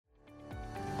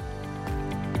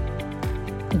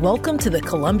Welcome to the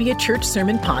Columbia Church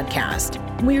Sermon Podcast.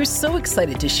 We are so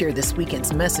excited to share this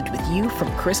weekend's message with you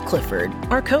from Kris Clifford,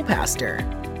 our co-pastor.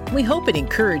 We hope it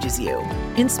encourages you,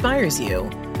 inspires you,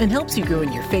 and helps you grow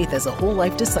in your faith as a whole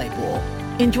life disciple.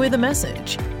 Enjoy the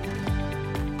message.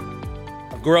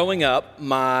 Growing up,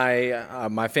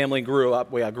 my family grew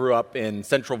up in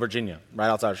Central Virginia, right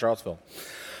outside of Charlottesville.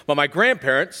 But my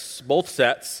grandparents, both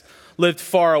sets, lived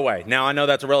far away. Now, I know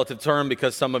that's a relative term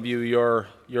because some of you,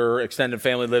 your extended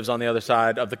family lives on the other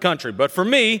side of the country. But for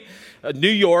me, New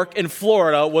York and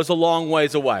Florida was a long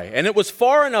ways away. And it was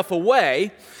far enough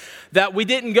away that we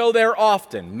didn't go there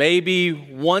often. Maybe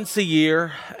once a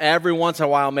year, every once in a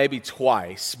while, maybe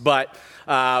twice. But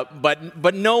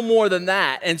no more than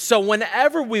that. And so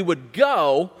whenever we would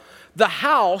go, the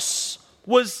house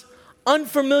was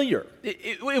unfamiliar.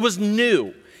 It was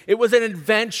new. It was an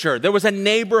adventure. There was a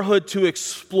neighborhood to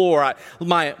explore.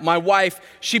 My wife,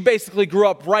 she basically grew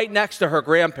up right next to her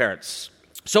grandparents.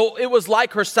 So it was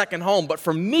like her second home. But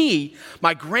for me,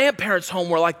 my grandparents' home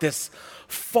were like this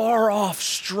far-off,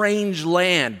 strange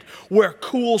land where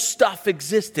cool stuff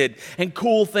existed and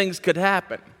cool things could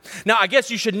happen. Now, I guess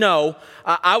you should know,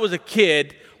 I was a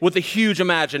kid with a huge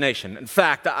imagination. In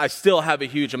fact, I still have a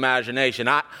huge imagination.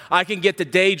 I can get to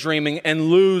daydreaming and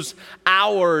lose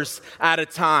hours at a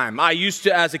time. I used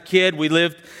to, as a kid, we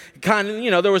lived kind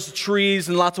of, there was trees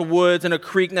and lots of woods and a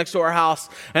creek next to our house.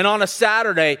 And on a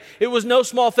Saturday, it was no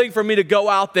small thing for me to go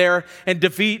out there and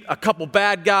defeat a couple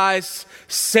bad guys,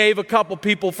 save a couple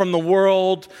people from the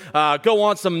world, go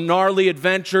on some gnarly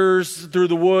adventures through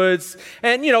the woods,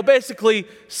 and, basically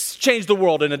change the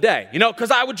world in a day, because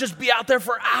I would just be out there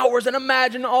for hours and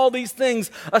imagine all these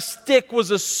things. A stick was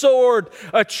a sword,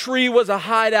 a tree was a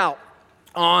hideout.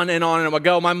 On and I would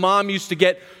go. My mom used to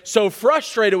get so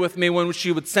frustrated with me when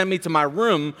she would send me to my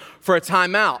room for a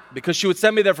timeout because she would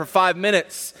send me there for 5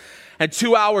 minutes. And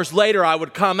 2 hours later, I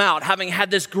would come out having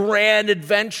had this grand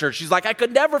adventure. She's like, I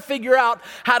could never figure out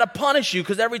how to punish you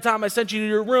because every time I sent you to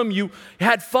your room, you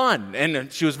had fun.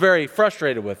 And she was very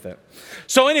frustrated with it.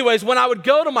 So anyways, when I would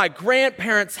go to my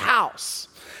grandparents' house,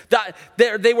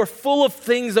 they were full of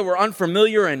things that were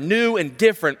unfamiliar and new and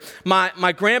different.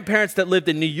 My grandparents that lived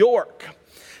in New York,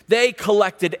 they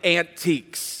collected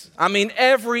antiques. I mean,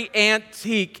 every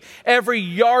antique, every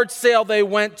yard sale they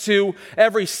went to,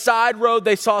 every side road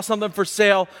they saw something for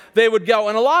sale, they would go.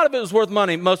 And a lot of it was worth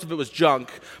money. Most of it was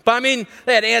junk. But I mean,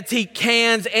 they had antique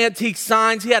cans, antique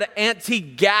signs. He had an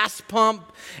antique gas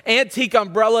pump, antique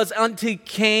umbrellas, antique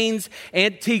canes,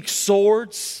 antique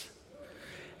swords.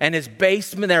 And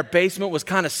their basement was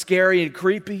kind of scary and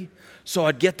creepy. So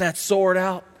I'd get that sword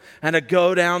out and I'd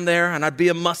go down there and I'd be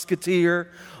a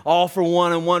musketeer, all for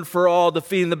one and one for all,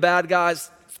 defeating the bad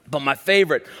guys. But my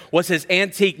favorite was his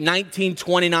antique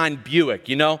 1929 Buick,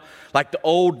 like the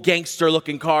old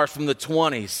gangster-looking cars from the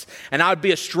 20s. And I'd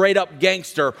be a straight-up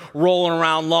gangster rolling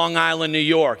around Long Island, New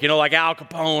York, like Al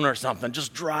Capone or something,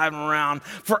 just driving around.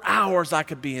 For hours I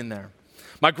could be in there.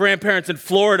 My grandparents in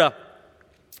Florida,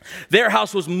 their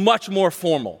house was much more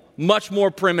formal, much more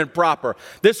prim and proper.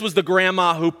 This was the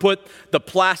grandma who put the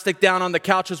plastic down on the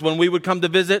couches when we would come to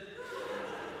visit.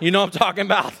 You know what I'm talking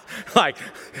about? Like,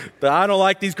 I don't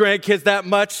like these grandkids that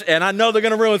much, and I know they're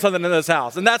going to ruin something in this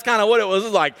house. And that's kind of what it was. It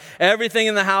was like everything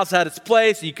in the house had its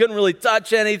place. You couldn't really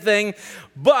touch anything.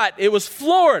 But it was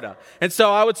Florida. And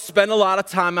so I would spend a lot of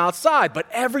time outside. But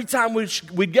every time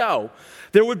we'd go,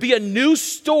 there would be a new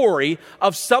story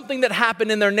of something that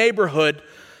happened in their neighborhood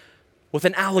with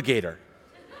an alligator.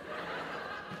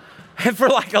 And for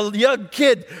like a young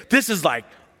kid, this is like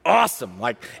awesome.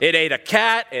 Like it ate a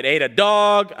cat, it ate a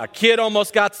dog, a kid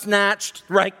almost got snatched,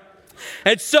 right?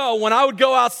 And so when I would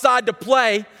go outside to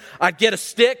play, I'd get a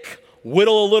stick,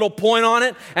 whittle a little point on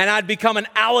it, and I'd become an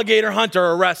alligator hunter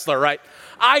or wrestler, right?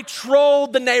 I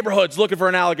trolled the neighborhoods looking for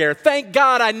an alligator. Thank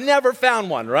God I never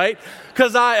found one, right?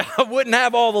 Because I wouldn't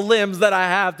have all the limbs that I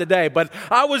have today. But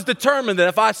I was determined that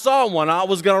if I saw one, I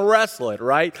was going to wrestle it,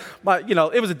 right? But,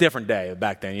 it was a different day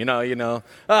back then,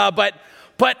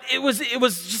 But it was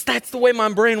just, that's the way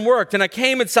my brain worked. And I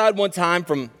came inside one time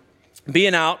from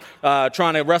being out,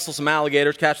 trying to wrestle some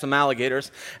alligators, catch some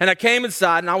alligators. And I came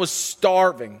inside and I was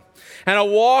starving. And I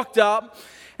walked up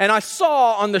and I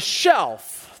saw on the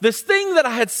shelf this thing that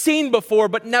I had seen before,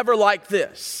 but never like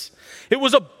this. It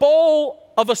was a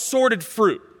bowl of assorted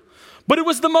fruit, but it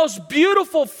was the most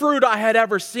beautiful fruit I had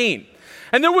ever seen.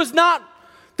 And there was not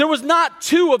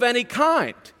two of any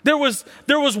kind. There was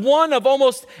one of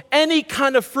almost any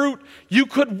kind of fruit you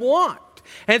could want.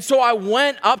 And so I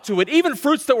went up to it, even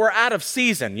fruits that were out of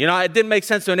season. It didn't make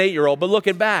sense to an 8-year-old, but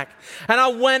looking back. And I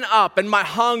went up, and my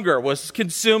hunger was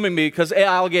consuming me because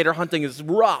alligator hunting is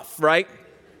rough, right?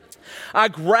 I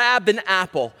grabbed an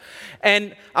apple,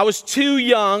 and I was too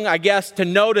young, I guess, to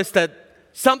notice that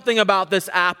something about this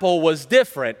apple was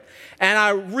different. And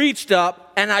I reached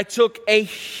up and I took a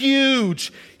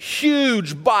huge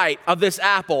bite of this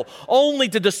apple, only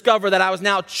to discover that I was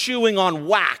now chewing on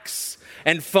wax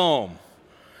and foam.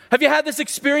 Have you had this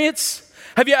experience?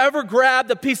 Have you ever grabbed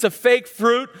a piece of fake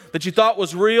fruit that you thought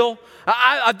was real?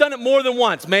 I've done it more than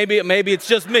once. Maybe it's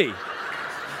just me.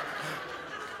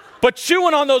 But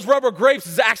chewing on those rubber grapes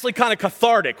is actually kind of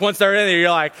cathartic. Once they're in there,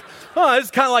 you're like, oh, it's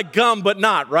kind of like gum, but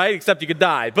not, right? Except you could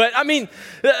die. But I mean,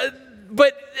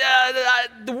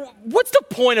 what's the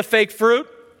point of fake fruit?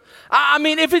 I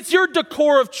mean, if it's your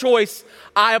decor of choice,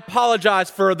 I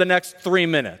apologize for the next 3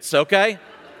 minutes, okay?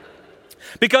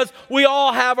 Because we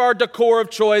all have our decor of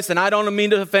choice, and I don't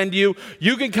mean to offend you.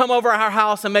 You can come over our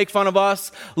house and make fun of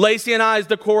us. Lacey and I's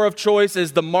decor of choice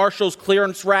is the Marshall's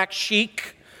clearance rack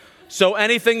chic. So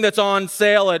anything that's on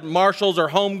sale at Marshall's or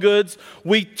Home Goods,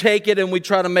 we take it and we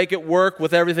try to make it work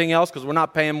with everything else because we're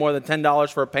not paying more than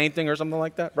 $10 for a painting or something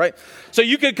like that, right? So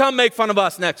you can come make fun of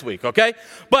us next week, okay?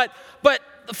 But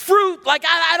fruit, like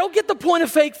I don't get the point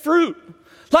of fake fruit.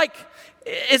 Like,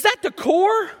 is that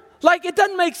decor? Like, it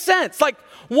doesn't make sense. Like,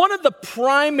 one of the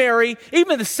primary,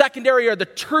 even the secondary or the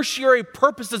tertiary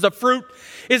purposes of fruit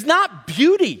is not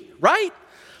beauty, right?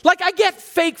 Like, I get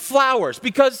fake flowers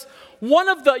because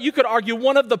you could argue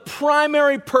one of the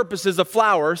primary purposes of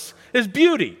flowers is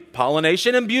beauty,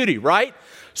 pollination and beauty, right?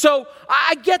 So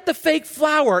I get the fake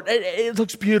flower. It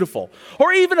looks beautiful.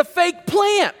 Or even a fake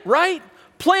plant, right?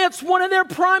 Plants, one of their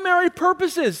primary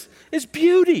purposes is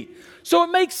beauty. So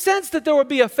it makes sense that there would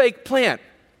be a fake plant.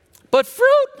 But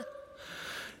fruit,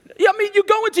 I mean, you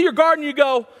go into your garden, you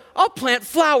go, I'll plant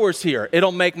flowers here.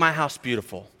 It'll make my house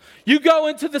beautiful. You go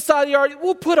into the side of the yard,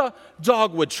 we'll put a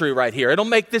dogwood tree right here. It'll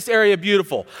make this area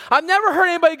beautiful. I've never heard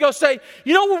anybody go say,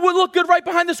 you know what would look good right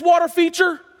behind this water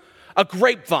feature? A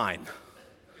grapevine.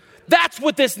 That's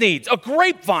what this needs, a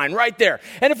grapevine right there.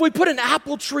 And if we put an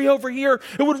apple tree over here,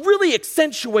 it would really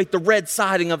accentuate the red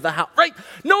siding of the house, right?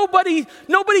 Nobody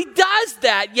does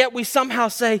that, yet we somehow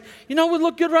say, you know what would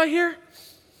look good right here?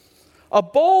 A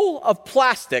bowl of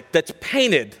plastic that's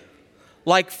painted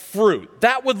like fruit.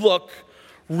 That would look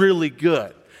really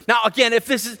good. Now, again, if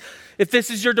this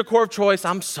is your decor of choice,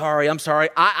 I'm sorry.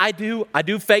 I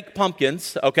do fake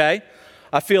pumpkins, okay?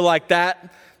 I feel like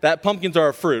that pumpkins are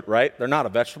a fruit, right? They're not a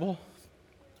vegetable.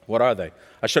 What are they?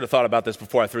 I should have thought about this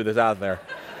before I threw this out there.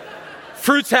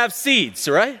 Fruits have seeds,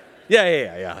 right?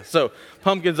 Yeah. So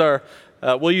pumpkins are,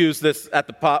 we'll use this at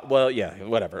the pot. Well, yeah,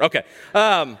 whatever. Okay.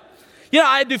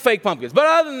 I do fake pumpkins. But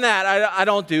other than that, I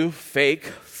don't do fake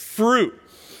fruit.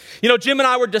 You know, Jim and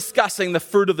I were discussing the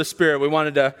fruit of the Spirit. We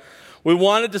wanted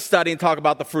to study and talk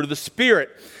about the fruit of the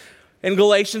Spirit in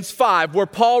Galatians 5, where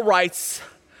Paul writes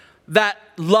that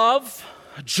love,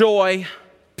 joy,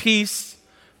 peace,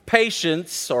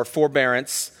 patience or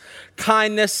forbearance,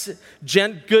 kindness,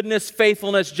 goodness,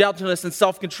 faithfulness, gentleness, and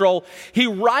self-control. He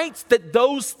writes that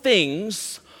those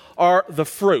things are the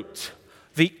fruit,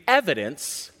 the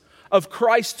evidence of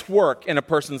Christ's work in a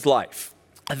person's life.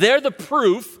 They're the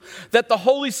proof that the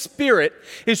Holy Spirit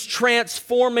is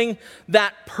transforming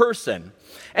that person.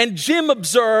 And Jim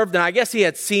observed, and I guess he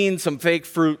had seen some fake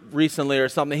fruit recently or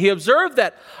something, he observed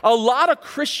that a lot of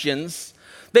Christians,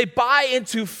 they buy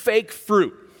into fake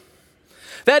fruit.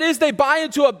 That is, they buy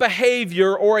into a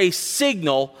behavior or a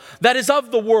signal that is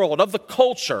of the world, of the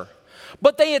culture,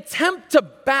 but they attempt to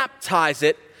baptize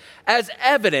it as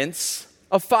evidence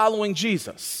of following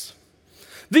Jesus.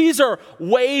 These are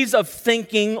ways of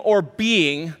thinking or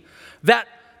being that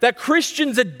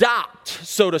Christians adopt,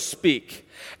 so to speak,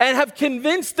 and have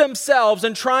convinced themselves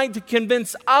and trying to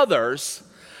convince others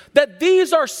that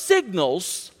these are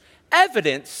signals,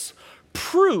 evidence,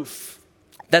 proof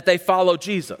that they follow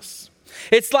Jesus.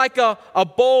 It's like a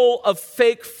bowl of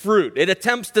fake fruit. It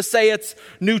attempts to say it's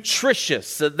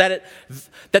nutritious,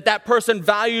 that person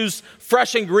values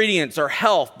fresh ingredients or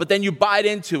health, but then you bite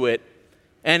into it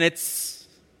and it's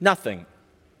nothing.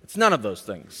 It's none of those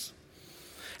things.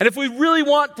 And if we really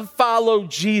want to follow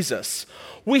Jesus,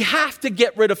 we have to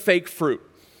get rid of fake fruit.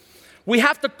 We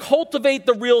have to cultivate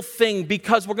the real thing,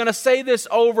 because we're going to say this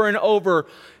over and over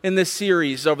in this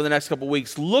series over the next couple of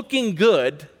weeks. Looking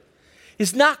good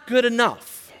is not good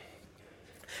enough.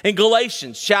 In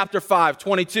Galatians chapter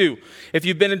 5:22, if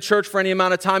you've been in church for any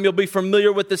amount of time, you'll be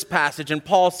familiar with this passage. And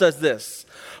Paul says this,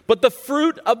 "But the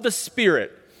fruit of the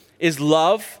Spirit is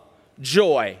love,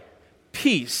 joy,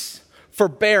 peace,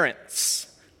 forbearance,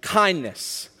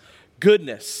 kindness,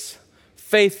 goodness,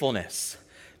 faithfulness,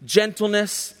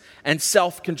 gentleness, and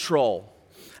self-control.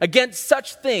 Against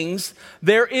such things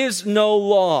there is no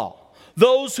law.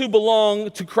 Those who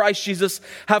belong to Christ Jesus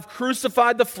have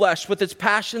crucified the flesh with its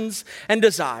passions and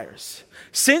desires.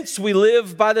 Since we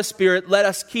live by the Spirit, let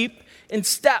us keep in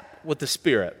step with the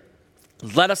Spirit.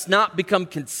 Let us not become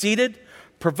conceited,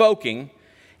 provoking,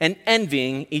 and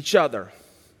envying each other.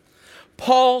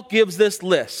 Paul gives this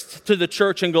list to the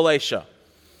church in Galatia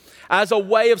as a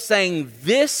way of saying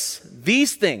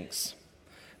these things,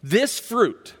 this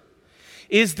fruit,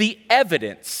 is the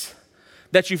evidence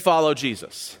that you follow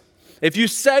Jesus. If you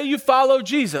say you follow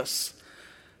Jesus,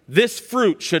 this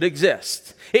fruit should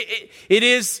exist. It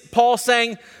is Paul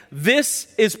saying,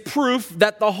 this is proof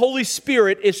that the Holy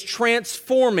Spirit is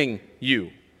transforming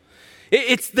you.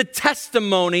 It's the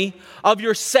testimony of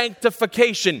your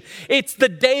sanctification. It's the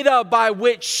data by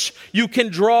which you can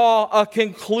draw a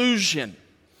conclusion.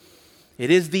 It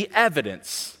is the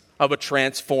evidence of a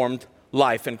transformed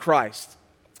life in Christ.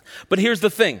 But here's the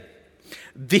thing.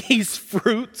 These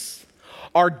fruits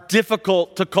are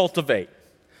difficult to cultivate.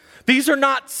 These are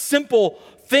not simple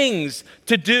things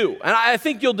to do. And I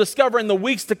think you'll discover in the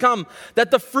weeks to come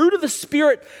that the fruit of the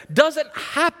Spirit doesn't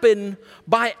happen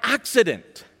by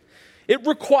accident. It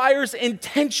requires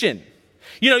intention.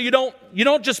 You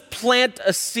don't just plant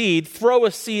a seed, throw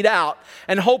a seed out,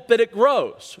 and hope that it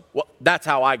grows. Well, that's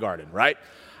how I garden, right?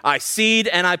 I seed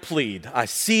and I plead. I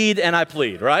seed and I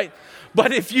plead, right?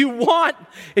 But if you want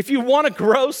to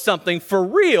grow something for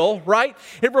real, right,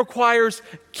 it requires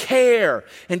care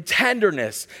and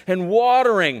tenderness and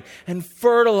watering and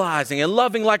fertilizing and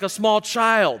loving like a small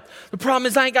child. The problem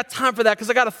is I ain't got time for that because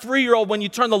I got a 3-year-old. When you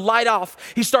turn the light off,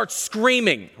 he starts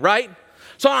screaming, right?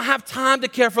 So I don't have time to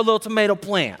care for a little tomato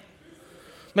plant.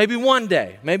 Maybe one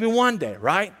day,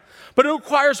 right? But it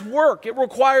requires work. It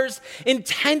requires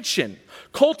intention.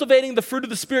 Cultivating the fruit of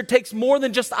the Spirit takes more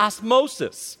than just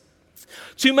osmosis.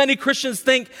 Too many Christians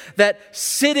think that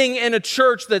sitting in a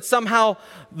church that somehow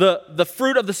the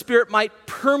fruit of the Spirit might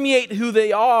permeate who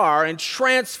they are and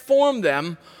transform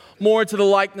them more into the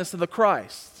likeness of the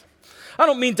Christ. I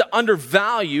don't mean to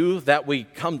undervalue that we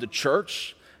come to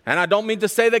church, and I don't mean to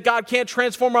say that God can't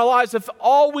transform our lives if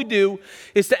all we do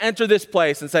is to enter this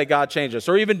place and say, God, change us,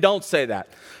 or even don't say that.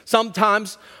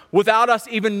 Sometimes, without us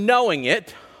even knowing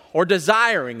it or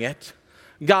desiring it,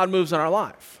 God moves in our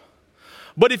life.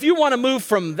 But if you want to move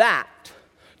from that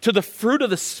to the fruit of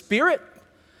the Spirit,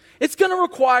 it's going to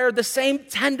require the same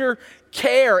tender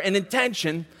care and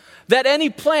intention that any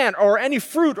plant or any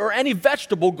fruit or any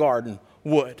vegetable garden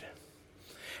would.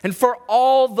 And for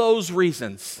all those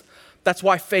reasons, that's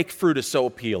why fake fruit is so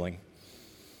appealing.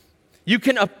 You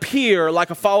can appear like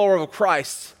a follower of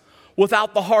Christ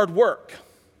without the hard work.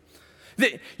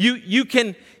 You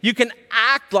can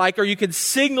act like, or you can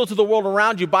signal to the world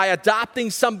around you by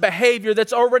adopting some behavior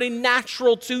that's already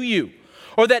natural to you,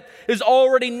 or that is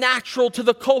already natural to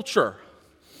the culture.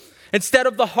 Instead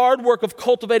of the hard work of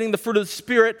cultivating the fruit of the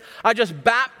Spirit, I just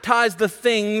baptize the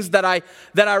things that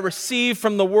I receive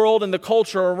from the world and the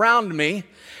culture around me,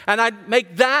 and I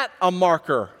make that a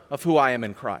marker of who I am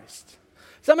in Christ.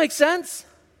 Does that make sense?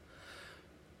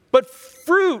 But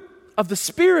fruit of the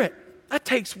Spirit, that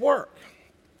takes work.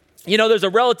 There's a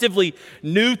relatively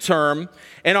new term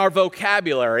in our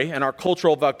vocabulary, in our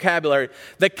cultural vocabulary,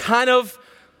 that kind of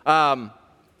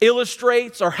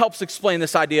illustrates or helps explain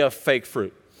this idea of fake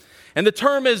fruit. And the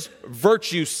term is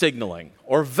virtue signaling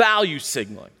or value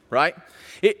signaling, right?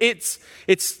 It's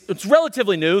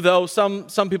relatively new, though some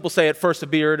people say it first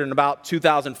appeared in about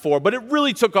 2004, but it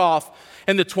really took off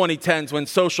in the 2010s when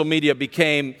social media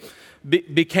became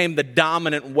the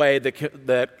dominant way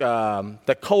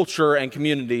that culture and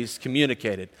communities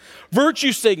communicated.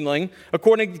 Virtue signaling,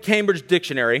 according to Cambridge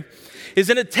Dictionary, is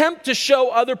an attempt to show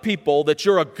other people that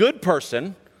you're a good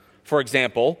person, for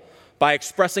example, by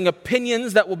expressing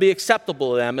opinions that will be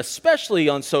acceptable to them, especially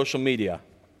on social media,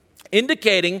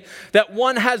 indicating that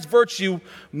one has virtue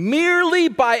merely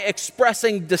by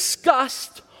expressing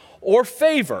disgust or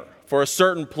favor for a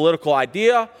certain political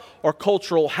idea or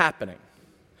cultural happening.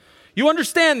 You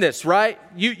understand this, right?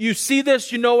 You see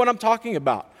this, you know what I'm talking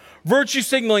about. Virtue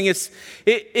signaling is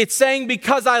it's saying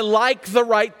because I like the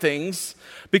right things,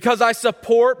 because I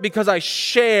support, because I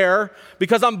share,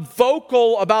 because I'm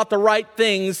vocal about the right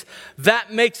things,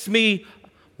 that makes me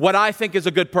what I think is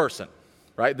a good person,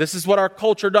 right? This is what our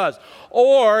culture does.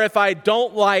 Or if I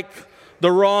don't like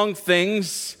the wrong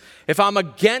things, if I'm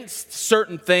against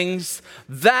certain things,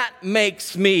 that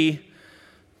makes me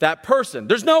that person.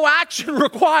 There's no action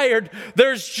required.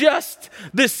 There's just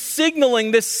this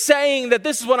signaling, this saying that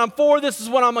this is what I'm for, this is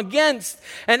what I'm against,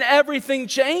 and everything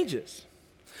changes.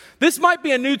 This might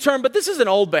be a new term, but this is an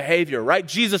old behavior, right?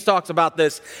 Jesus talks about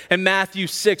this in Matthew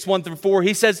 6, 1-4.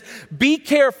 He says, be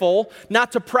careful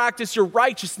not to practice your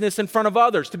righteousness in front of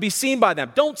others, to be seen by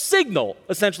them. Don't signal,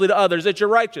 essentially, to others that you're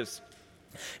righteous.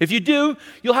 If you do,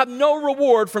 you'll have no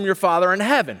reward from your Father in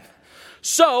heaven.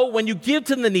 So, when you give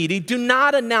to the needy, do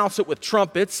not announce it with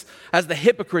trumpets, as the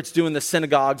hypocrites do in the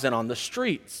synagogues and on the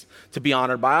streets, to be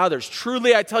honored by others.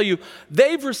 Truly, I tell you,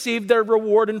 they've received their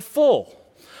reward in full.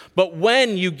 But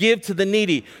when you give to the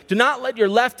needy, do not let your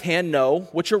left hand know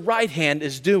what your right hand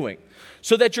is doing,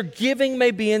 so that your giving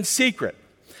may be in secret.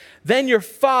 Then your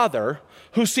Father,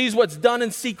 who sees what's done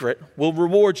in secret, will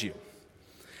reward you.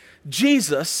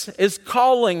 Jesus is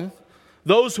calling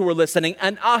those who are listening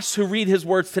and us who read his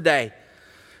words today,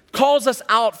 calls us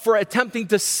out for attempting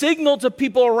to signal to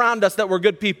people around us that we're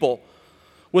good people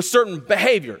with certain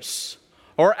behaviors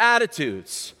or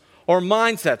attitudes or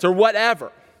mindsets or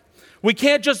whatever. We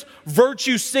can't just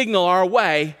virtue signal our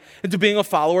way into being a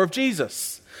follower of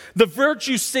Jesus. The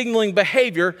virtue signaling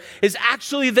behavior is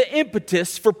actually the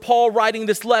impetus for Paul writing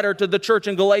this letter to the church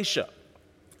in Galatia.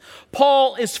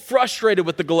 Paul is frustrated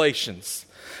with the Galatians.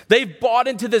 They've bought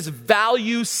into this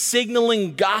value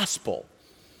signaling gospel.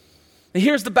 And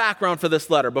here's the background for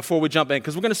this letter before we jump in,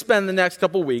 because we're going to spend the next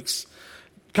couple weeks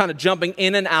kind of jumping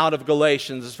in and out of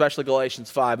Galatians, especially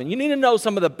Galatians 5. And you need to know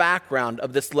some of the background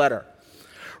of this letter.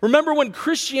 Remember when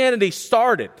Christianity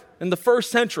started in the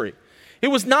first century, it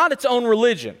was not its own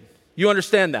religion. You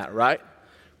understand that, right?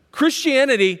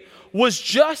 Christianity was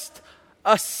just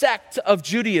a sect of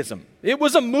Judaism. It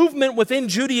was a movement within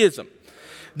Judaism.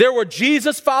 There were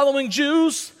Jesus-following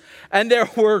Jews, and there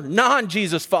were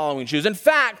non-Jesus following Jews. In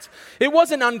fact, it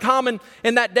wasn't uncommon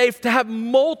in that day to have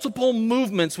multiple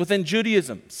movements within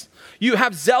Judaism. You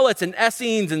have zealots and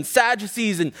Essenes and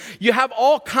Sadducees, and you have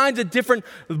all kinds of different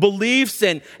beliefs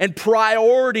and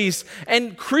priorities.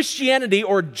 And Christianity,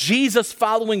 or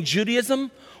Jesus-following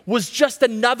Judaism, was just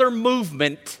another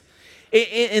movement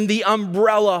in the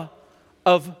umbrella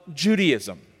of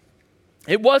Judaism.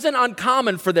 It wasn't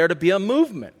uncommon for there to be a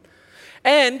movement.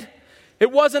 And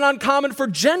it wasn't uncommon for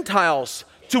Gentiles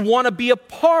to want to be a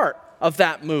part of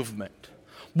that movement.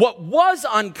 What was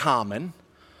uncommon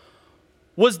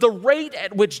was the rate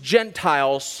at which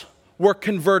Gentiles were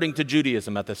converting to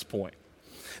Judaism at this point.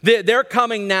 They're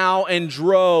coming now in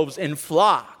droves, in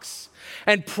flocks.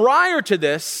 And prior to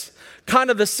this, kind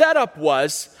of the setup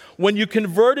was, when you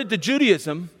converted to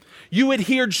Judaism, you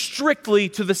adhered strictly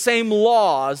to the same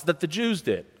laws that the Jews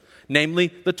did,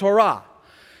 namely the Torah.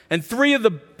 And three of the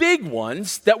big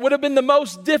ones that would have been the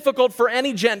most difficult for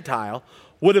any Gentile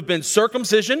would have been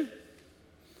circumcision,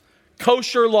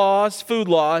 kosher laws, food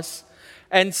laws,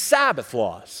 and Sabbath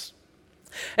laws.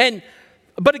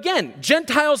 But again,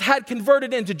 Gentiles had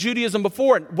converted into Judaism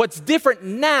before. And what's different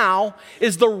now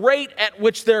is the rate at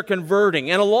which they're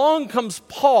converting. And along comes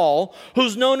Paul,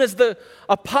 who's known as the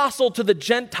apostle to the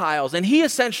Gentiles. And he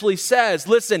essentially says,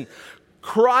 listen,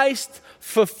 Christ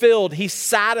fulfilled. He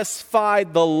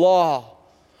satisfied the law.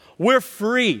 We're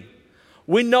free.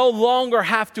 We no longer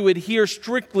have to adhere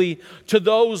strictly to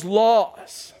those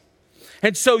laws.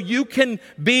 And so you can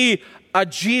be a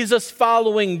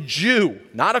Jesus-following Jew,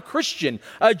 not a Christian,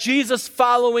 a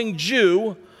Jesus-following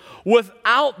Jew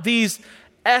without these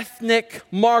ethnic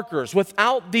markers,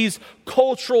 without these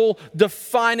cultural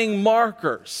defining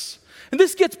markers. And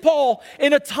this gets Paul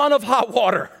in a ton of hot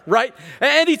water, right?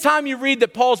 Anytime you read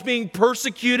that Paul's being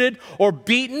persecuted or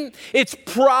beaten, it's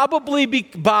probably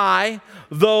by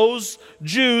those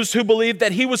Jews who believed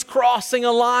that he was crossing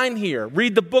a line here.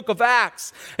 Read the book of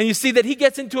Acts, and you see that he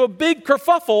gets into a big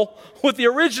kerfuffle with the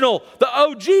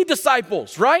OG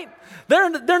disciples, right?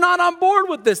 They're not on board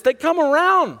with this. They come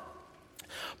around.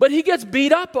 But he gets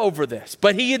beat up over this.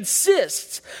 But he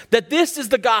insists that this is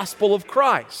the gospel of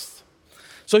Christ.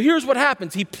 So here's what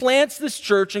happens. He plants this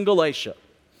church in Galatia.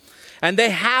 And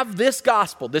they have this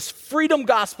gospel, this freedom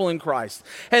gospel in Christ.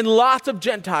 And lots of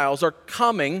Gentiles are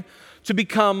coming to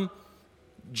become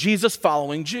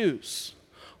Jesus-following Jews.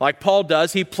 Like Paul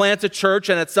does, he plants a church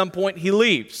and at some point he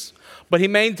leaves. But he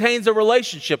maintains a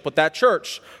relationship with that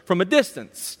church from a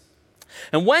distance.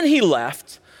 And when he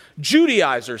left,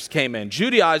 Judaizers came in.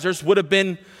 Judaizers would have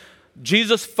been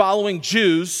Jesus-following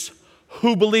Jews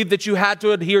who believed that you had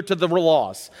to adhere to the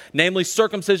laws, namely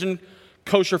circumcision,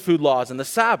 kosher food laws, and the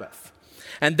Sabbath.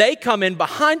 And they come in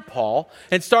behind Paul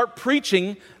and start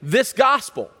preaching this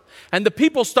gospel. And the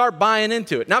people start buying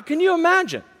into it. Now, can you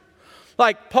imagine?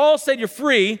 Like, Paul said you're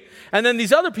free, and then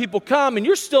these other people come, and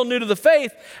you're still new to the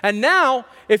faith. And now,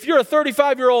 if you're a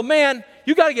 35-year-old man,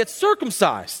 you got to get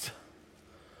circumcised.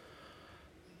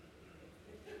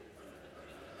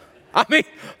 I mean,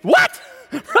 what?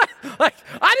 Right? Like,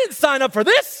 I didn't sign up for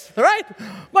this, right?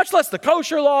 Much less the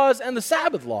kosher laws and the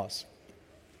Sabbath laws.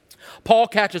 Paul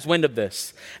catches wind of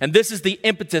this, and this is the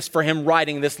impetus for him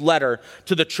writing this letter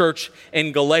to the church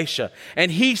in Galatia.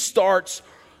 And he starts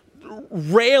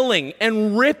railing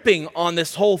and ripping on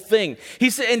this whole thing. He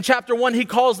said in chapter 1, he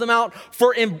calls them out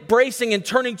for embracing and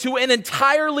turning to an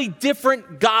entirely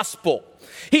different gospel.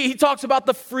 He talks about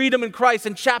the freedom in Christ.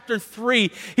 In chapter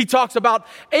 3, he talks about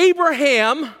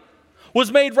Abraham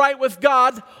was made right with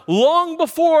God long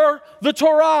before the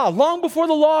Torah, long before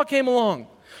the law came along.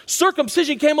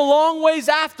 Circumcision came a long ways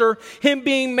after him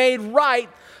being made right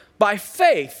by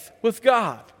faith with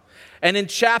God. And in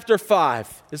chapter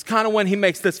 5 is kind of when he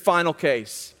makes this final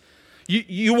case.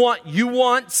 You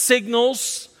want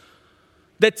signals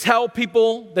that tell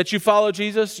people that you follow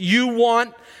Jesus? You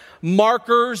want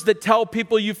markers that tell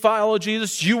people you follow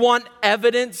Jesus? You want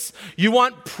evidence? You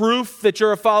want proof that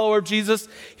you're a follower of Jesus?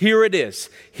 Here it is.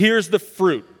 Here's the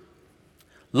fruit: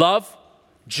 love,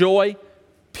 joy,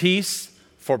 peace,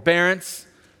 forbearance,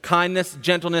 kindness,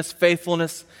 gentleness,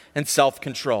 faithfulness, and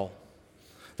self-control.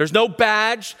 There's no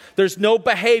badge, there's no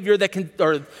behavior that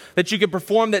you can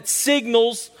perform that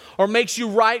signals or makes you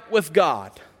right with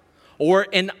God. Or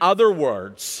in other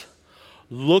words,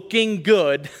 looking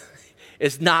good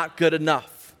is not good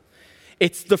enough.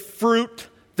 It's the fruit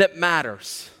that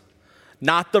matters,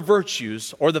 not the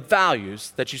virtues or the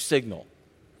values that you signal.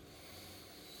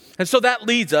 And so that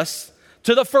leads us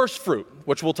to the first fruit,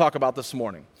 which we'll talk about this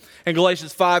morning. In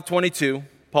Galatians 5:22,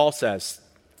 Paul says,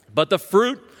 "But the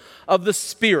fruit of the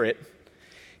Spirit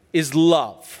is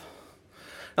love."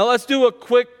 Now let's do a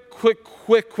quick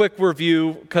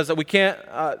review, because we can't,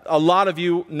 a lot of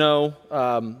you know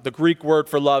the Greek word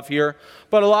for love here,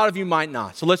 but a lot of you might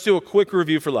not. So let's do a quick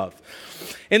review for love.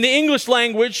 In the English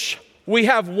language, we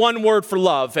have one word for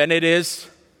love, and it is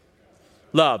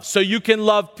love. So you can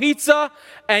love pizza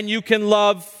and you can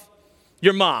love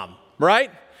your mom,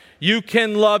 right? You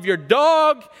can love your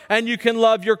dog and you can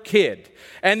love your kid.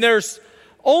 And there's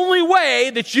only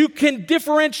way that you can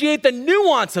differentiate the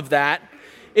nuance of that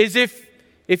is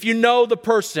if you know the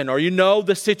person or you know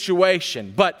the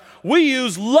situation. But we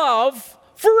use love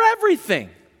for everything.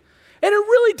 And it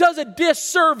really does a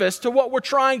disservice to what we're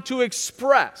trying to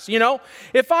express. You know,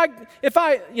 if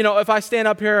I stand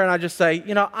up here and I just say,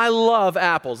 I love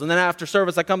apples, and then after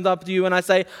service I come up to you and I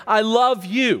say, I love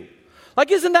you. Like,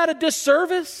 isn't that a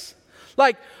disservice?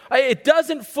 Like, it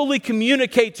doesn't fully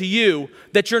communicate to you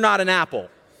that you're not an apple.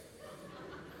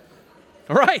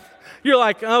 Right? You're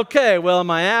like, okay, well,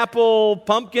 my apple,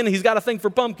 pumpkin, he's got a thing for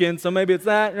pumpkin, so maybe it's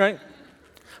that, right?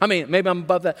 I mean, maybe I'm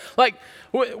above that. Like,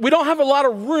 we don't have a lot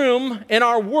of room in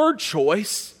our word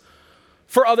choice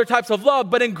for other types of love,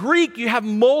 but in Greek, you have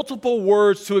multiple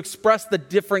words to express the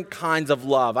different kinds of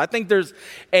love. I think there's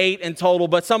 8 in total,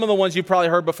 but some of the ones you probably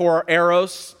heard before are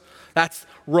eros. That's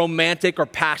romantic or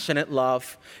passionate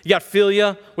love. You got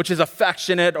philia, which is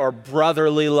affectionate or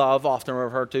brotherly love, often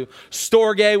referred to.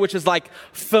 Storge, which is like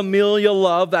familial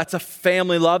love. That's a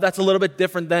family love. That's a little bit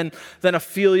different than a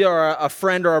philia or a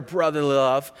friend or a brotherly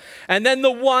love. And then the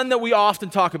one that we often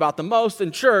talk about the most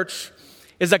in church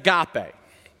is agape.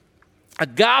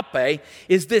 Agape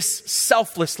is this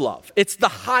selfless love. It's the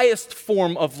highest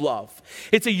form of love.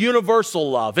 It's a universal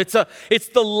love. It's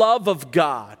the love of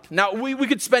God. Now, we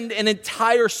could spend an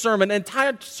entire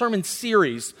sermon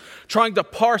series trying to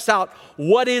parse out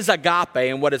what is agape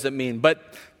and what does it mean, but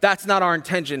that's not our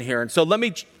intention here. And so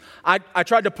I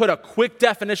tried to put a quick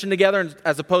definition together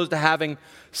as opposed to having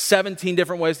 17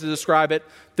 different ways to describe it.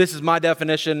 This is my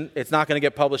definition. It's not going to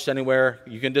get published anywhere.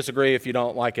 You can disagree if you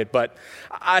don't like it, but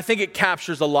I think it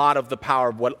captures a lot of the power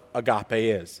of what agape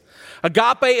is.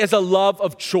 Agape is a love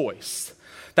of choice.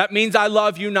 That means I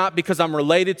love you not because I'm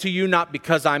related to you, not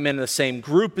because I'm in the same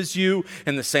group as you,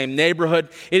 in the same neighborhood.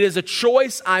 It is a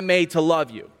choice I made to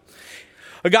love you.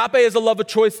 Agape is a love of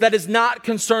choice that is not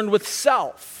concerned with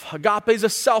self. Agape is a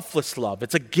selfless love.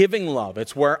 It's a giving love.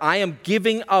 It's where I am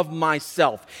giving of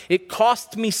myself. It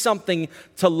costs me something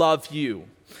to love you.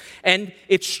 And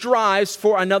it strives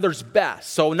for another's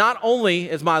best. So not only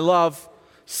is my love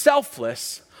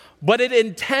selfless, but it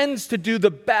intends to do the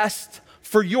best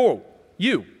for you.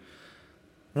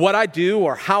 What I do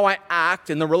or how I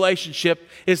act in the relationship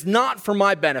is not for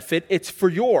my benefit, it's for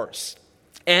yours.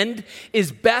 And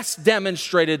is best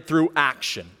demonstrated through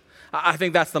action. I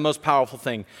think that's the most powerful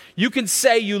thing. You can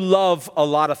say you love a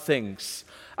lot of things.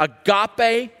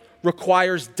 Agape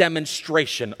requires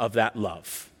demonstration of that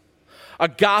love.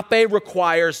 Agape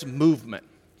requires movement.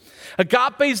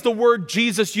 Agape is the word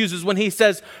Jesus uses when he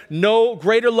says, "No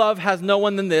greater love has no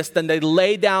one than this, than they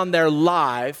lay down their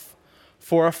life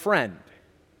for a friend."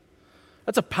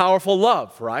 That's a powerful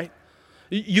love, right?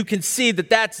 You can see that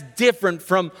that's different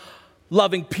from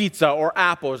loving pizza or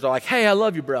apples. They're like, hey, I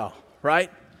love you, bro,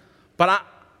 right? But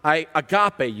I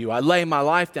agape you. I lay my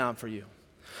life down for you.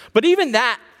 But even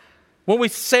that, when we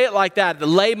say it like that, to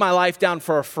lay my life down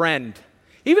for a friend,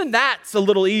 even that's a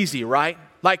little easy, right?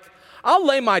 Like, I'll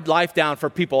lay my life down for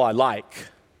people I like,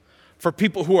 for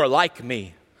people who are like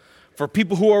me, for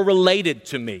people who are related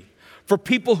to me, for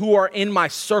people who are in my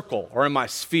circle or in my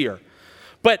sphere.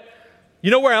 But you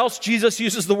know where else Jesus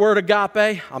uses the word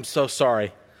agape? I'm so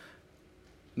sorry.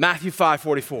 Matthew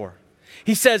 5:44.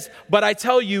 He says, but I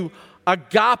tell you,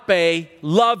 agape,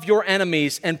 love your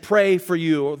enemies and pray for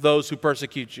you, those who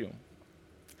persecute you.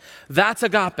 That's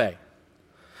agape.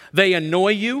 They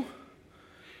annoy you.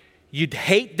 You'd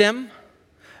hate them.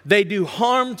 They do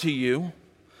harm to you.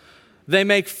 They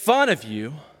make fun of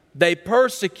you. They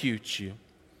persecute you.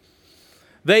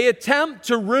 They attempt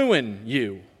to ruin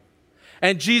you.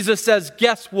 And Jesus says,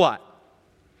 guess what?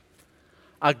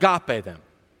 Agape them.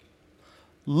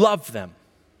 Love them.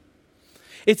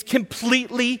 It's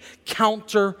completely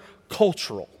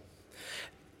countercultural.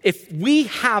 If we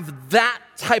have that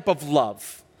type of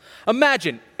love,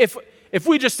 imagine if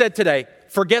we just said today,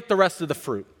 forget the rest of the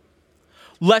fruit.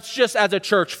 Let's just as a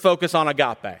church focus on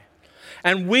agape.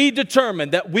 And we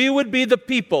determined that we would be the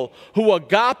people who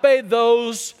agape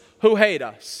those who hate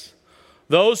us,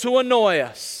 those who annoy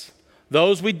us,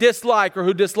 those we dislike or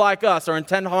who dislike us or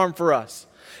intend harm for us.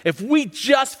 If we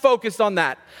just focused on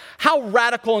that, how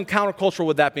radical and countercultural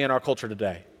would that be in our culture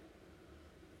today?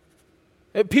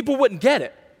 People wouldn't get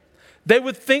it. They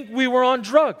would think we were on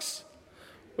drugs.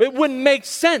 It wouldn't make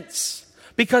sense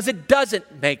because it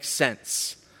doesn't make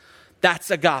sense.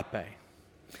 That's agape.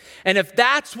 And if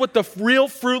that's what the real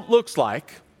fruit looks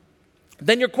like,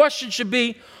 then your question should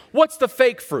be, what's the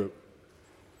fake fruit?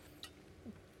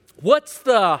 What's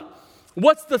the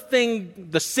thing,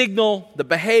 the signal, the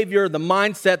behavior, the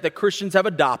mindset that Christians have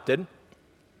adopted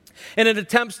in an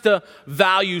attempt to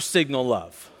value signal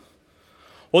love?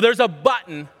 Well, there's a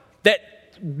button that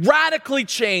radically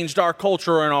changed our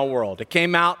culture and our world. It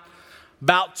came out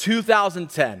about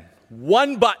 2010.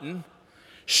 One button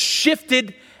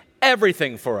shifted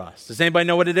everything for us. Does anybody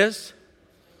know what it is?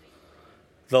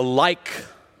 The like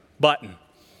button.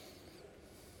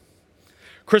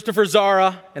 Christopher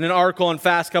Zara, in an article in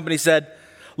Fast Company, said,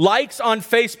 likes on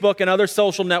Facebook and other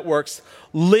social networks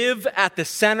live at the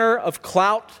center of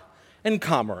clout and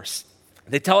commerce.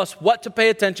 They tell us what to pay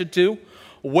attention to,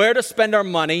 where to spend our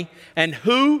money, and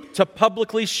who to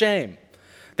publicly shame.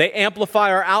 They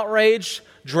amplify our outrage,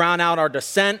 drown out our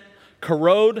dissent,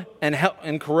 corrode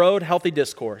healthy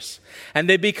discourse. And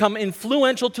they become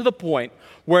influential to the point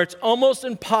where it's almost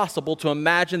impossible to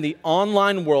imagine the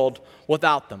online world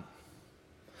without them.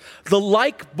 The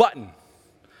like button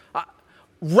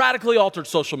radically altered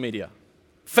social media.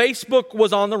 Facebook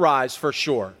was on the rise for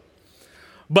sure.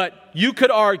 But you could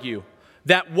argue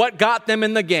that what got them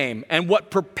in the game and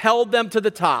what propelled them to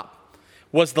the top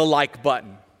was the like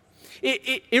button.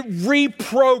 It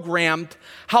reprogrammed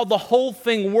how the whole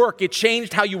thing worked. It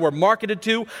changed how you were marketed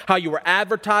to, how you were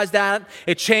advertised at.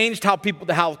 It changed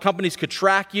how companies could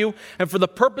track you. And for the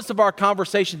purpose of our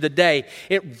conversation today,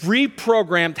 it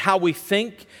reprogrammed how we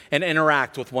think and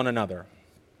interact with one another.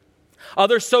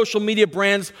 Other social media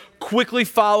brands quickly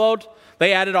followed.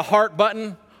 They added a heart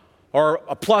button or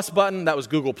a plus button. That was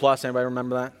Google Plus. Anybody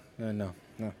remember that? No.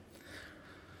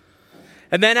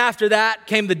 And then after that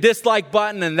came the dislike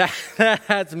button, and that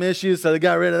had some issues, so they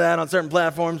got rid of that on certain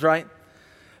platforms, right?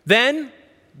 Then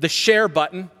the share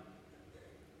button,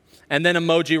 and then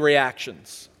emoji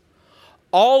reactions.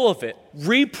 All of it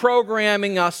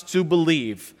reprogramming us to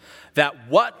believe that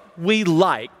what we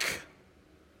like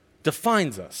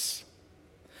defines us.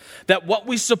 That what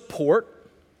we support,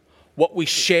 what we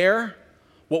share,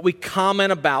 what we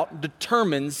comment about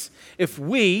determines if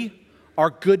we are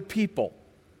good people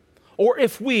or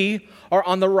if we are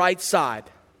on the right side.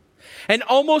 And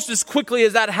almost as quickly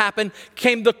as that happened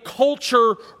came the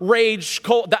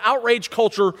the outrage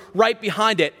culture right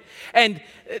behind it. And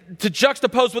to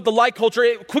juxtapose with the like culture,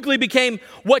 it quickly became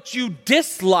what you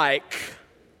dislike,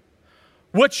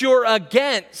 what you're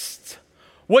against,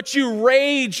 what you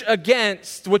rage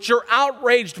against, what you're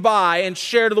outraged by and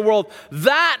share to the world.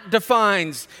 That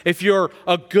defines if you're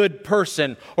a good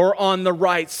person or on the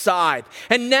right side.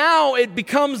 And now it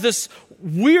becomes this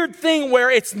weird thing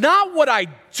where it's not what I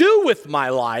do with my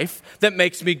life that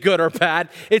makes me good or bad.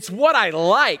 It's what I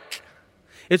like.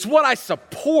 It's what I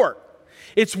support.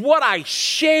 It's what I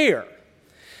share.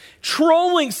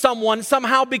 Trolling someone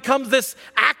somehow becomes this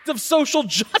act of social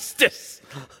justice.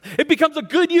 It becomes a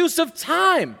good use of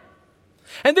time.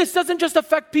 And this doesn't just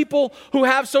affect people who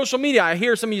have social media. I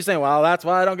hear some of you saying, well, that's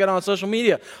why I don't get on social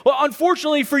media. Well,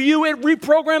 unfortunately for you, it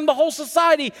reprogrammed the whole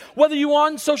society, whether you're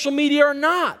on social media or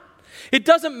not. It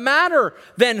doesn't matter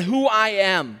then who I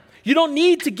am. You don't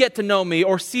need to get to know me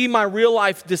or see my real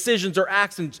life decisions or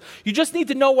actions. You just need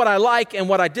to know what I like and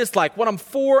what I dislike, what I'm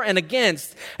for and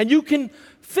against. And you can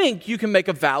think you can make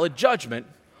a valid judgment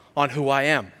on who I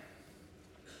am.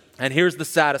 And here's the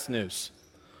saddest news.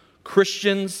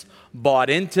 Christians bought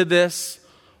into this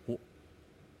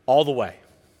all the way.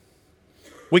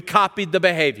 We copied the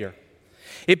behavior.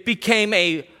 It became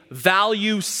a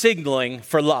value signaling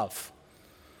for love.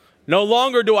 No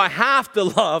longer do I have to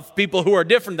love people who are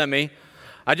different than me.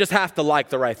 I just have to like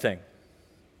the right thing.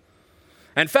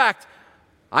 In fact,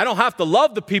 I don't have to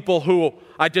love the people who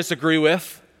I disagree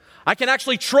with. I can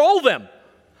actually troll them.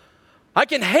 I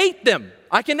can hate them.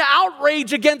 I can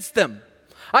outrage against them.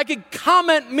 I can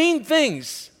comment mean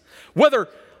things, whether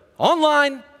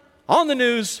online, on the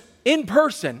news, in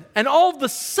person. And all of a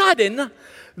sudden,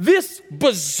 this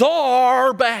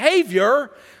bizarre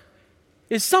behavior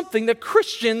is something that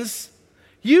Christians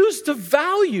use to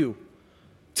value,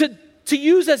 to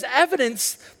use as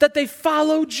evidence that they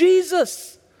follow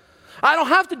Jesus. I don't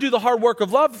have to do the hard work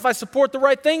of love. If I support the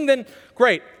right thing, then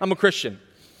great, I'm a Christian.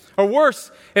 Or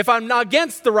worse, if I'm not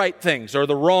against the right things or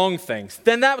the wrong things,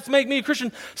 then that would make me a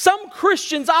Christian. Some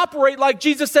Christians operate like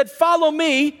Jesus said, follow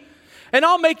me, and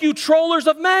I'll make you trollers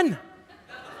of men.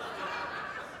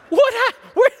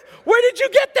 Where did you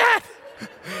get that?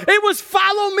 It was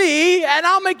follow me, and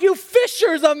I'll make you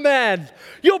fishers of men.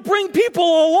 You'll bring people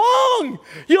along.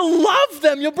 You'll love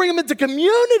them. You'll bring them into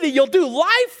community. You'll do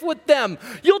life with them.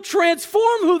 You'll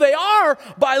transform who they are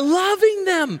by loving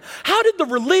them. How did the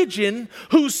religion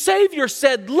whose Savior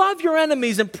said, love your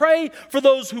enemies and pray for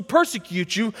those who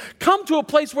persecute you, come to a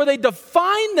place where they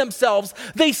define themselves,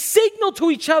 they signal to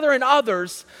each other and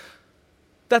others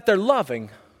that they're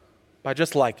loving by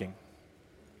just liking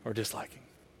or disliking?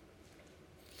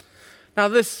 Now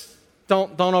this,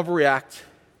 don't overreact.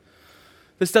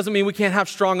 This doesn't mean we can't have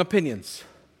strong opinions.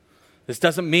 This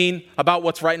doesn't mean about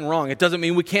what's right and wrong. It doesn't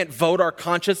mean we can't vote our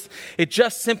conscience. It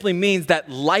just simply means that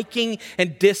liking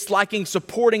and disliking,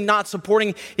 supporting, not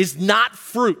supporting is not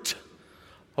fruit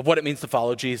of what it means to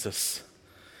follow Jesus.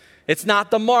 It's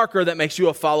not the marker that makes you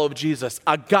a follower of Jesus.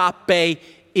 Agape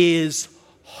is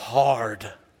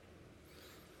hard.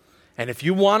 And if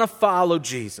you want to follow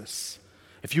Jesus,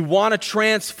 if you want to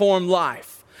transform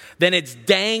life, then it's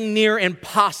dang near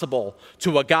impossible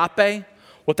to agape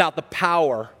without the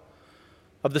power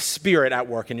of the Spirit at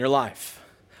work in your life.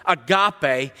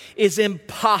 Agape is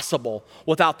impossible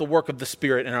without the work of the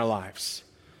Spirit in our lives.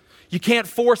 You can't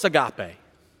force agape.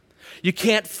 You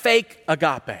can't fake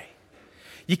agape.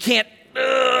 You can't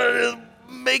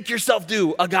make yourself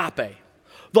do agape.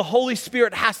 The Holy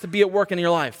Spirit has to be at work in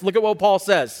your life. Look at what Paul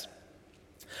says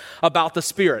about the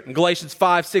Spirit. In Galatians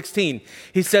 5:16,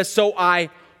 he says, so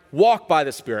I walk by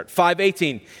the Spirit.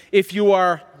 5:18, if you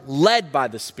are led by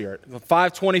the Spirit.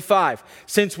 5:25,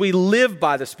 since we live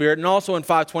by the Spirit. And also in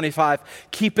 5:25,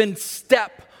 keep in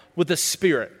step with the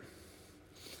Spirit.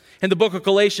 In the book of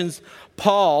Galatians,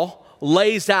 Paul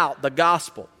lays out the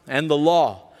gospel and the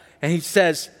law. And he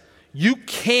says, you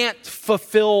can't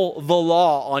fulfill the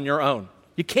law on your own.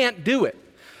 You can't do it.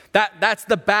 That's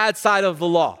the bad side of the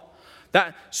law.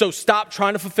 So stop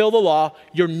trying to fulfill the law.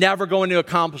 You're never going to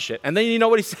accomplish it. And then you know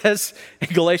what he says in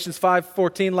Galatians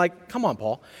 5:14? Like, come on,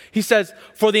 Paul. He says,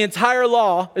 for the entire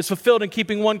law is fulfilled in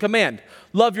keeping one command.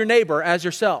 Love your neighbor as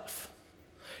yourself.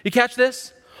 You catch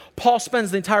this? Paul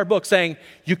spends the entire book saying,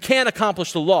 you can't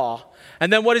accomplish the law.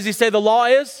 And then what does he say the law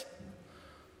is?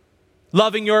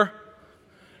 Loving your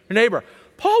neighbor.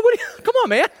 Paul, come on,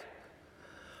 man.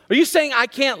 Are you saying I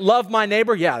can't love my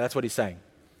neighbor? Yeah, that's what he's saying.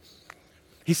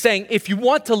 He's saying if you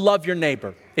want to love your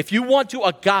neighbor, if you want to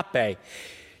agape,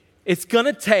 it's going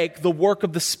to take the work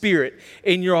of the Spirit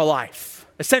in your life.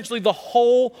 Essentially, the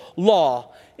whole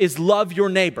law is love your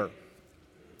neighbor.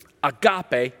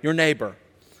 Agape your neighbor.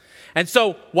 And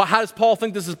so, how does Paul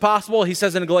think this is possible? He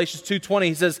says in Galatians 2:20,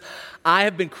 he says, I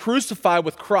have been crucified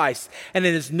with Christ, and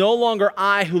it is no longer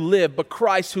I who live, but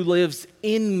Christ who lives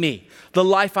in me. The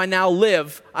life I now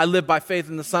live, I live by faith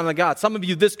in the Son of God. Some of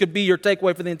you, this could be your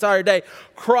takeaway for the entire day.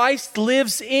 Christ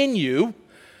lives in you,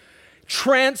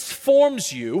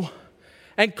 transforms you,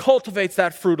 and cultivates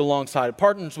that fruit alongside it,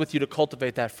 partners with you to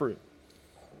cultivate that fruit.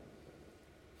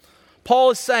 Paul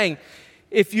is saying,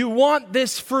 if you want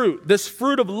this fruit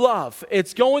of love,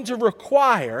 it's going to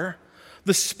require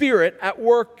the Spirit at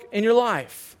work in your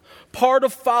life. Part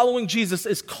of following Jesus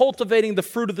is cultivating the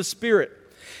fruit of the Spirit.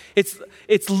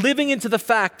 It's living into the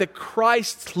fact that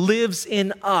Christ lives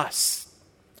in us.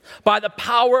 By the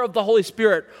power of the Holy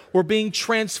Spirit, we're being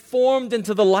transformed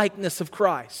into the likeness of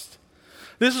Christ.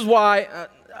 This is why,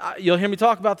 you'll hear me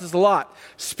talk about this a lot,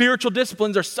 spiritual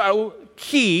disciplines are so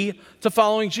key to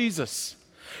following Jesus.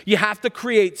 You have to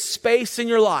create space in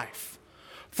your life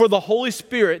for the Holy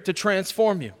Spirit to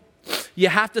transform you. You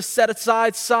have to set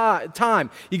aside time.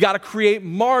 You got to create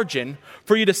margin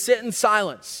for you to sit in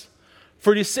silence,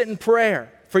 for you to sit in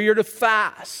prayer, for you to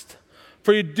fast,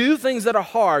 for you to do things that are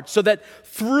hard, so that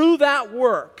through that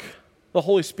work, the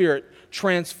Holy Spirit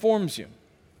transforms you.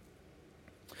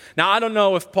 Now, I don't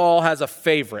know if Paul has a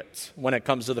favorite when it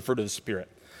comes to the fruit of the Spirit.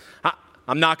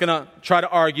 I'm not going to try to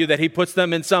argue that he puts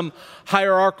them in some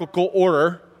hierarchical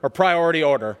order or priority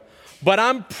order, but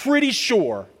I'm pretty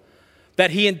sure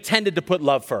that he intended to put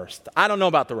love first. I don't know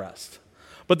about the rest.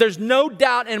 But there's no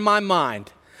doubt in my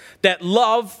mind that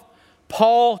love,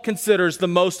 Paul considers the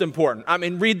most important. I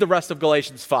mean, read the rest of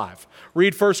Galatians 5.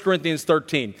 Read 1 Corinthians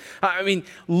 13. I mean,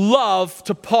 love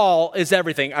to Paul is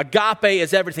everything. Agape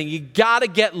is everything. You got to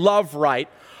get love right,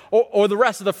 or the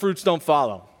rest of the fruits don't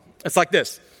follow. It's like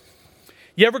this.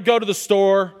 You ever go to the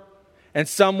store and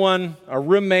someone, a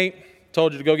roommate,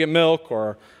 told you to go get milk,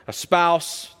 or a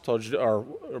spouse told you, or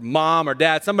mom or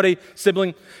dad, somebody,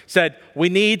 sibling, said, we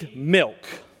need milk.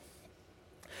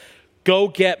 Go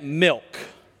get milk,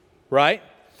 right?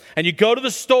 And you go to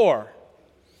the store,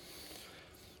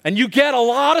 and you get a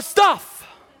lot of stuff.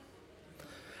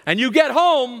 And you get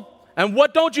home, and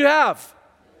what don't you have?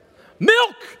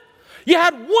 Milk. You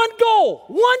had one goal,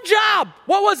 one job.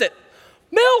 What was it?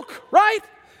 Milk, right?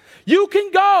 You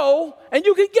can go and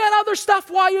you can get other stuff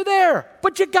while you're there,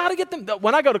 but you got to get them.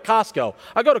 When I go to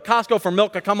Costco for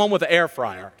milk. I come home with an air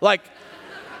fryer. Like,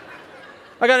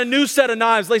 I got a new set of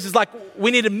knives. Lisa's like,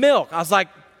 we needed milk. I was like,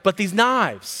 but these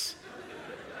knives.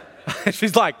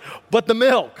 She's like, but the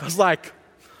milk. I was like,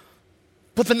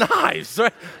 but the knives,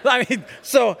 right? I mean,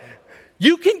 so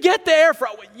you can get the air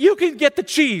fryer. You can get the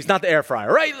cheese, not the air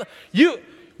fryer, right? You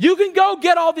can go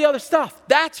get all the other stuff.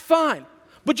 That's fine.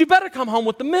 But you better come home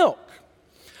with the milk.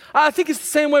 I think it's the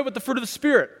same way with the fruit of the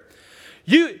Spirit.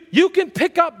 You can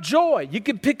pick up joy. You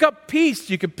can pick up peace.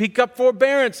 You can pick up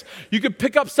forbearance. You can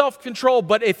pick up self-control.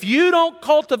 But if you don't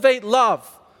cultivate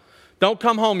love, don't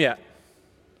come home yet.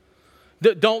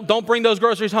 Don't bring those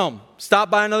groceries home.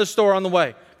 Stop by another store on the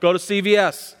way. Go to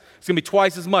CVS. It's going to be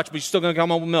twice as much, but you're still going to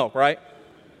come home with milk, right?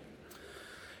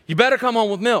 You better come home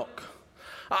with milk.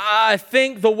 I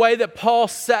think the way that Paul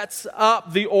sets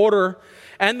up the order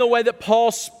and the way that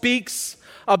Paul speaks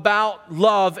about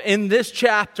love in this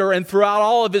chapter and throughout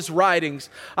all of his writings,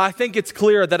 I think it's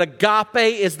clear that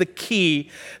agape is the key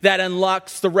that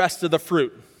unlocks the rest of the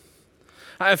fruit.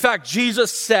 In fact,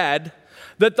 Jesus said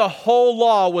that the whole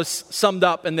law was summed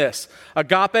up in this: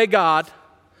 agape God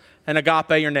and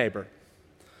agape your neighbor.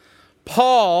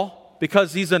 Paul,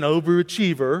 because he's an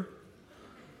overachiever,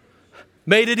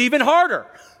 made it even harder.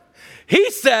 He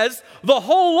says the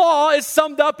whole law is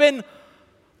summed up in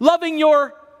loving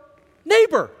your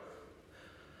neighbor.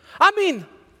 I mean,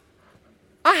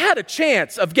 I had a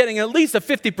chance of getting at least a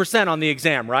 50% on the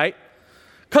exam, right?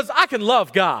 Because I can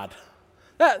love God.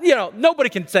 Nobody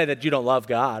can say that you don't love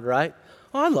God, right?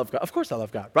 Oh, I love God. Of course I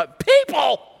love God. But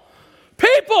people,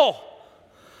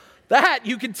 that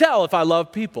you can tell if I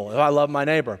love people, if I love my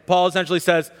neighbor. Paul essentially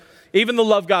says, even the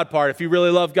love God part, if you really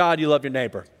love God, you love your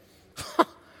neighbor.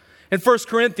 In 1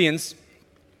 Corinthians,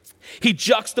 he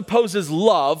juxtaposes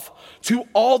love to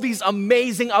all these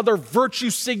amazing other virtue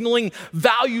signaling,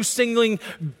 value signaling,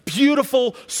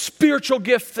 beautiful spiritual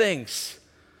gift things.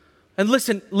 And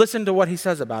listen to what he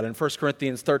says about it in 1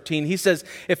 Corinthians 13. He says,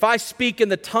 if I speak in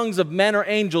the tongues of men or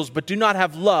angels but do not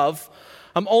have love,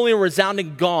 I'm only a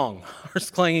resounding gong or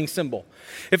clanging cymbal.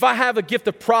 If I have a gift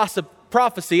of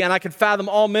prophecy and I can fathom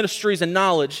all mysteries and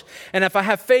knowledge, and if I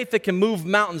have faith that can move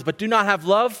mountains but do not have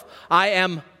love, I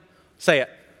am, say it,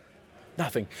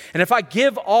 nothing. And if I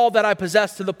give all that I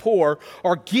possess to the poor,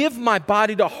 or give my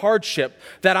body to hardship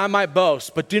that I might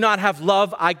boast, but do not have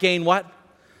love, I gain what?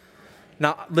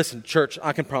 Now, listen, church,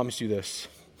 I can promise you this.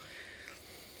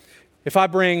 If I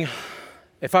bring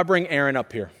Aaron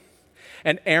up here,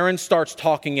 and Aaron starts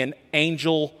talking in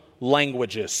angel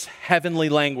languages, heavenly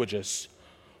languages,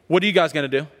 what are you guys going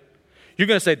to do? You're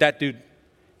going to say, that dude,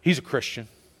 he's a Christian.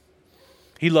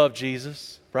 He loved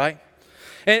Jesus, right?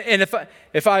 And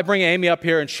if I bring Amy up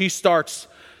here and she starts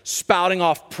spouting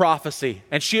off prophecy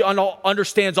and she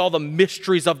understands all the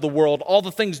mysteries of the world, all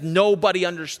the things nobody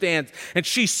understands, and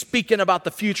she's speaking about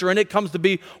the future and it comes to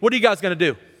be, what are you guys going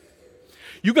to do?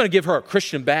 You're going to give her a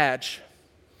Christian badge.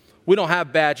 We don't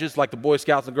have badges like the Boy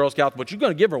Scouts and Girl Scouts, but you're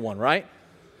going to give her one, right?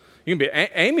 You can be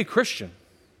Amy Christian.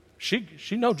 She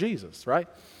know Jesus, right?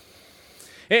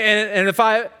 And if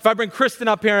I bring Kristen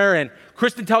up here and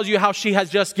Kristen tells you how she has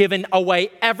just given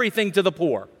away everything to the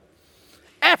poor,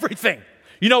 everything,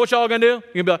 you know what y'all are going to do?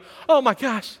 You're going to be like, oh my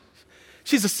gosh,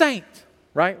 she's a saint,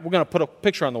 right? We're going to put a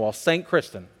picture on the wall, Saint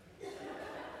Kristen.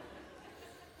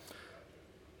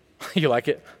 You like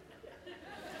it?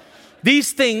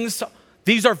 These things,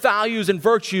 these are values and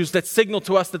virtues that signal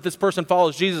to us that this person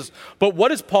follows Jesus. But what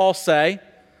does Paul say?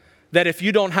 That if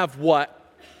you don't have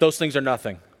what? Those things are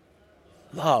nothing.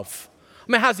 Love.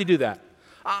 I mean, how does he do that?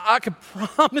 I can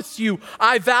promise you,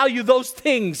 I value those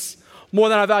things more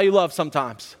than I value love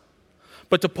sometimes.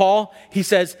 But to Paul, he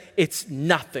says, it's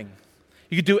nothing.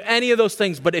 You can do any of those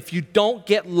things, but if you don't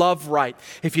get love right,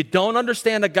 if you don't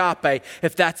understand agape,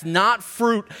 if that's not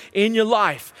fruit in your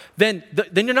life, then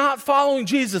you're not following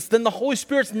Jesus. Then the Holy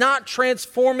Spirit's not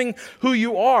transforming who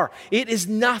you are. It is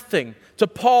nothing. To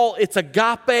Paul, it's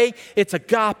agape, it's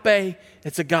agape,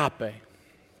 it's agape.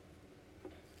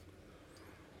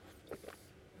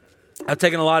 I've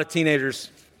taken a lot of teenagers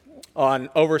on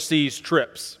overseas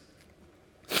trips.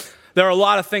 There are a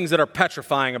lot of things that are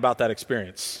petrifying about that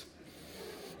experience.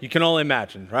 You can only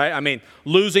imagine, right? I mean,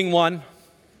 losing one,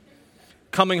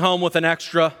 coming home with an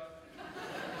extra.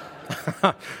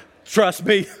 Trust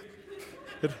me,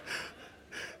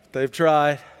 they've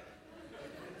tried.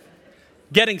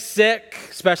 Getting sick,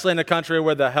 especially in a country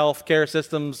where the healthcare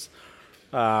system's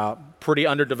pretty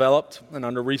underdeveloped and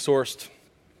under-resourced.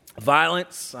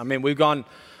 Violence. I mean, we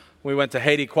went to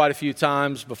Haiti quite a few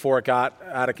times before it got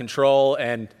out of control,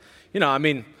 and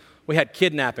we had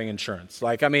kidnapping insurance.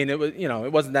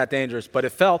 It wasn't that dangerous, but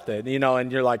it felt it,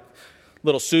 and you're like,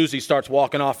 little Susie starts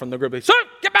walking off from the group. Sir,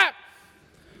 get back!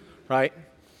 Right?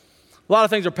 A lot of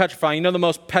things are petrifying. You know the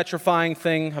most petrifying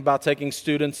thing about taking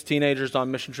students, teenagers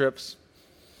on mission trips?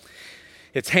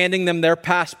 It's handing them their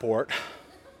passport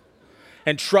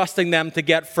and trusting them to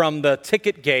get from the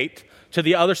ticket gate to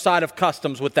the other side of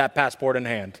customs with that passport in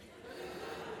hand.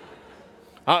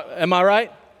 Am I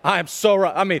right? I am so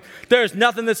right. I mean, there's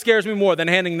nothing that scares me more than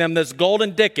handing them this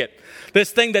golden ticket,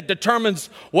 this thing that determines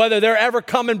whether they're ever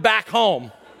coming back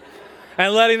home,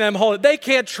 and letting them hold it. They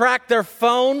can't track their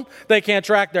phone. They can't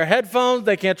track their headphones.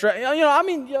 They can't track,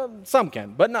 some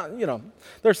can, but not,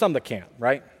 there's some that can't,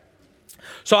 right?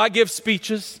 So I give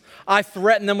speeches. I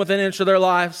threaten them within an inch of their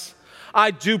lives.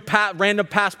 I do random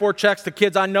passport checks to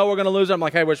kids I know are going to lose it. I'm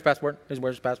like, hey, where's your passport? Where's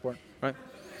your passport? Right?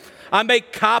 I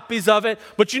make copies of it.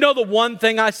 But you know the one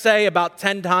thing I say about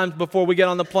 10 times before we get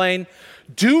on the plane?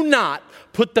 Do not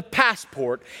put the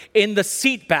passport in the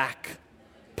seat back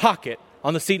pocket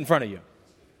on the seat in front of you.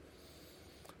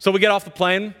 So we get off the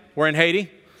plane. We're in Haiti,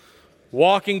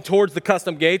 walking towards the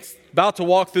custom gates, about to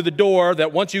walk through the door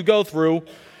that once you go through,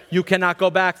 you cannot go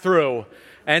back through.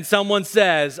 And someone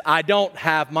says, I don't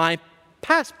have my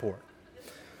passport.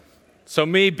 So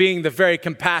me, being the very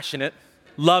compassionate,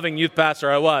 loving youth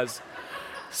pastor I was,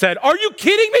 said, are you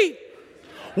kidding me?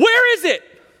 Where is it?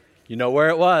 You know where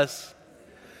it was?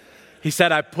 He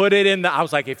said, I put it in I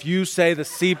was like, if you say the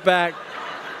seat back,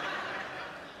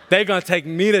 they're going to take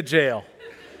me to jail.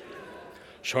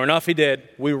 Sure enough, he did.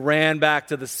 We ran back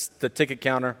to the ticket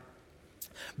counter,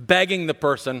 begging the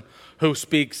person who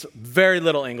speaks very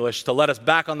little English to let us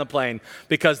back on the plane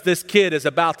because this kid is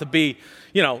about to be,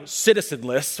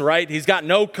 citizenless, right? He's got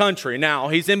no country now.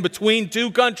 He's in between two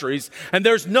countries, and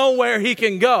there's nowhere he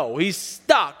can go. He's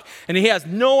stuck, and he has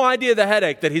no idea the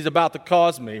headache that he's about to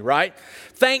cause me, right?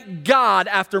 Thank God,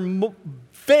 after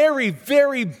very,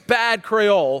 very bad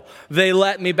Creole, they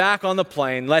let him back on the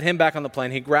plane.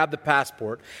 He grabbed the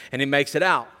passport, and he makes it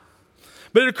out.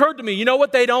 But it occurred to me, you know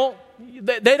what they don't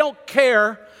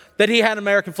care that he had an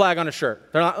American flag on his shirt.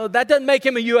 That doesn't make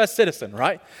him a U.S. citizen,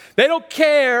 right? They don't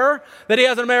care that he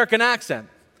has an American accent.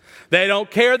 They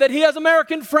don't care that he has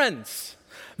American friends.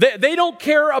 They don't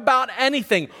care about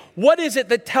anything. What is it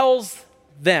that tells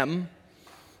them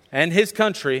and his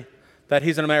country that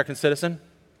he's an American citizen?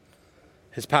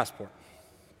 His passport.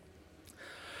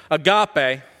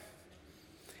 Agape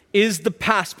is the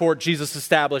passport Jesus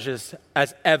establishes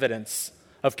as evidence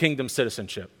of kingdom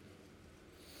citizenship.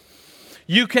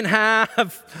 You can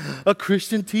have a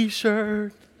Christian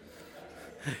t-shirt.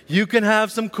 You can have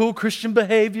some cool Christian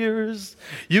behaviors.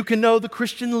 You can know the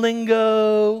Christian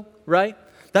lingo, right?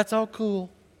 That's all cool.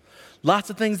 Lots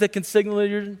of things that can signal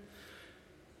you're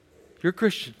a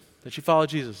Christian, that you follow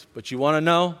Jesus. But you want to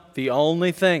know the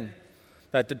only thing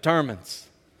that determines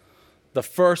the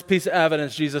first piece of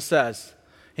evidence Jesus says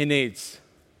he needs.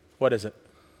 What is it?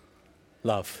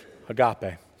 Love.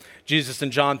 Agape. Jesus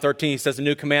in John 13, he says, a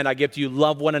new command I give to you,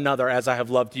 love one another as I have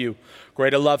loved you.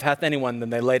 Greater love hath anyone than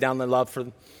they lay down their love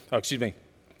for,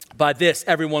 By this,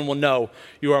 everyone will know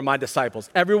you are my disciples.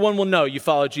 Everyone will know you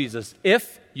follow Jesus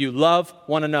if you love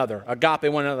one another, agape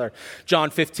one another.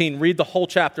 John 15, read the whole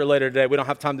chapter later today. We don't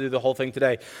have time to do the whole thing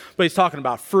today. But he's talking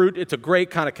about fruit. It's a great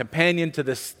kind of companion to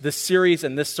this series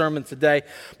and this sermon today.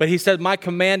 But he said, my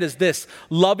command is this,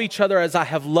 love each other as I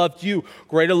have loved you.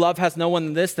 Greater love has no one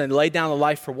than this, than lay down a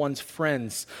life for one's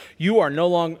friends. You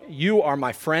are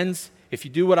my friends if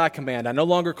you do what I command. I no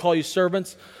longer call you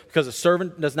servants, because a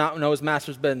servant does not know his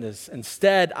master's business.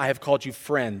 Instead, I have called you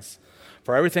friends.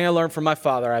 For everything I learned from my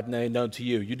Father, I have made known to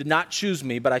you. You did not choose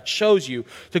me, but I chose you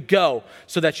to go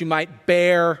so that you might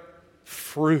bear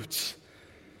fruit.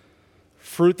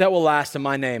 Fruit that will last in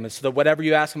my name. And so that whatever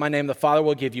you ask in my name, the Father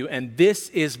will give you. And this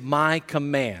is my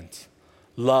command.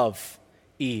 Love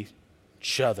each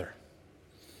other.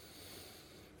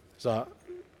 It's an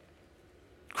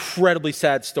incredibly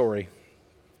sad story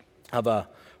of a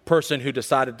person who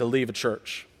decided to leave a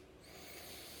church.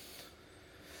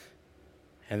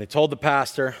 And they told the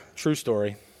pastor, true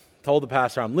story, told the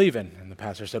pastor, I'm leaving. And the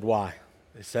pastor said, why?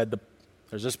 They said,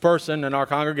 there's this person in our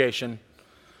congregation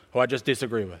who I just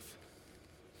disagree with.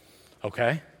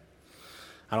 Okay.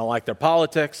 I don't like their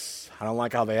politics. I don't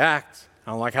like how they act.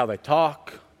 I don't like how they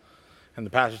talk. And the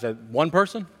pastor said, one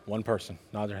person? One person.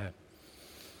 Nod their head.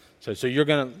 So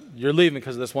you're leaving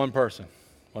because of this one person.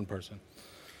 One person.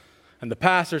 And the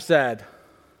pastor said,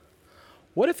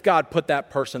 what if God put that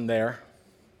person there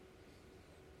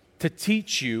to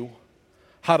teach you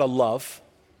how to love?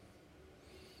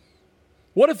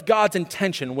 What if God's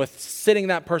intention with sitting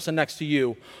that person next to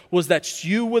you was that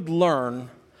you would learn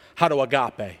how to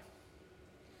agape?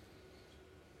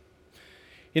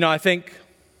 You know, I think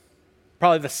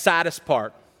probably the saddest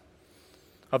part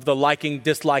of the liking,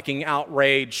 disliking,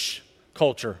 outrage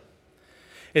culture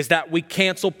is that we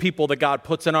cancel people that God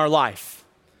puts in our life,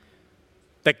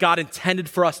 that God intended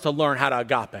for us to learn how to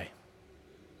agape.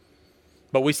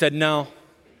 But we said, no,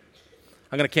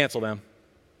 I'm going to cancel them.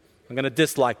 I'm going to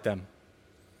dislike them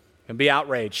and be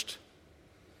outraged.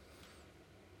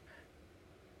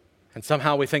 And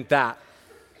somehow we think that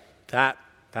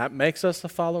makes us a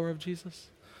follower of Jesus.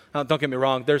 Now, don't get me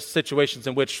wrong. There's situations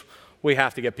in which we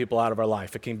have to get people out of our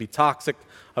life. It can be toxic,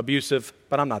 abusive,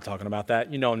 but I'm not talking about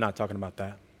that. You know I'm not talking about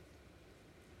that.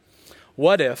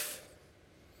 What if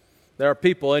there are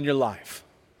people in your life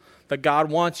that God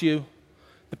wants you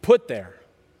to put there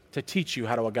to teach you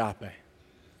how to agape?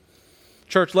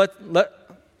 Church,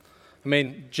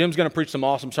 Jim's going to preach some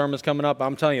awesome sermons coming up.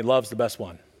 I'm telling you, love's the best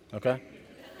one, okay?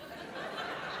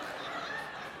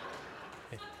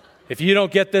 If you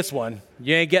don't get this one,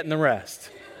 you ain't getting the rest.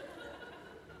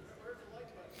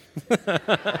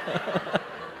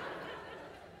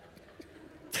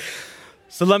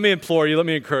 So let me implore you, let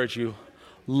me encourage you.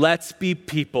 Let's be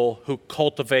people who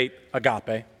cultivate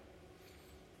agape.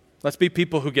 Let's be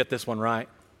people who get this one right,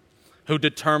 who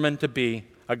determine to be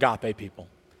agape people.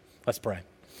 Let's pray.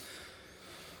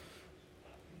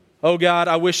 Oh God,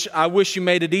 I wish you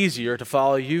made it easier to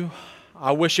follow you.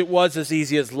 I wish it was as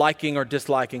easy as liking or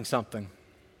disliking something.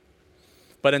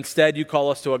 But instead, you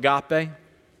call us to agape.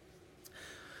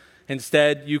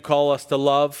 Instead, you call us to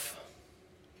love,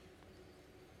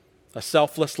 a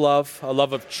selfless love, a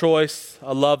love of choice,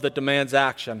 a love that demands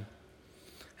action.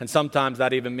 And sometimes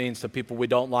that even means to people we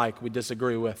don't like, we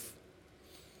disagree with,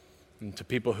 and to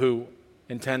people who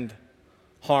intend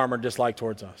harm or dislike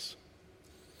towards us.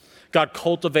 God,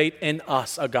 cultivate in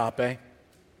us agape.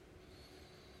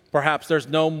 Perhaps there's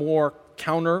no more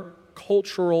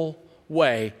countercultural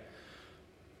way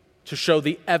to show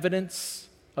the evidence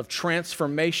of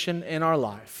transformation in our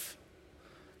life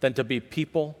than to be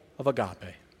people of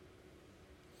agape.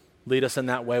 Lead us in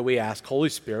that way, we ask. Holy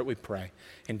Spirit, we pray.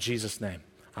 In Jesus' name,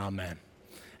 amen.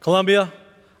 Columbia,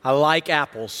 I like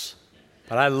apples,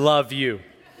 but I love you.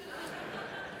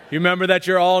 You remember that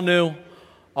you're all new,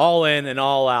 all in and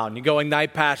all out. And you go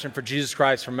ignite passion for Jesus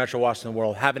Christ from Metro Washington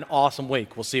World. Have an awesome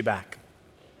week. We'll see you back.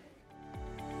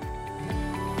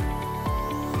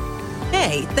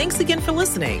 Hey, thanks again for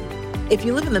listening. If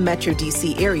you live in the Metro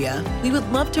DC area, we would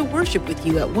love to worship with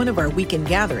you at one of our weekend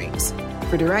gatherings.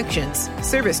 For directions,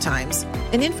 service times,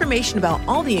 and information about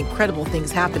all the incredible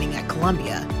things happening at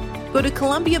Columbia, go to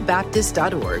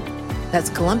columbiabaptist.org. That's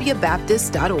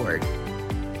columbiabaptist.org.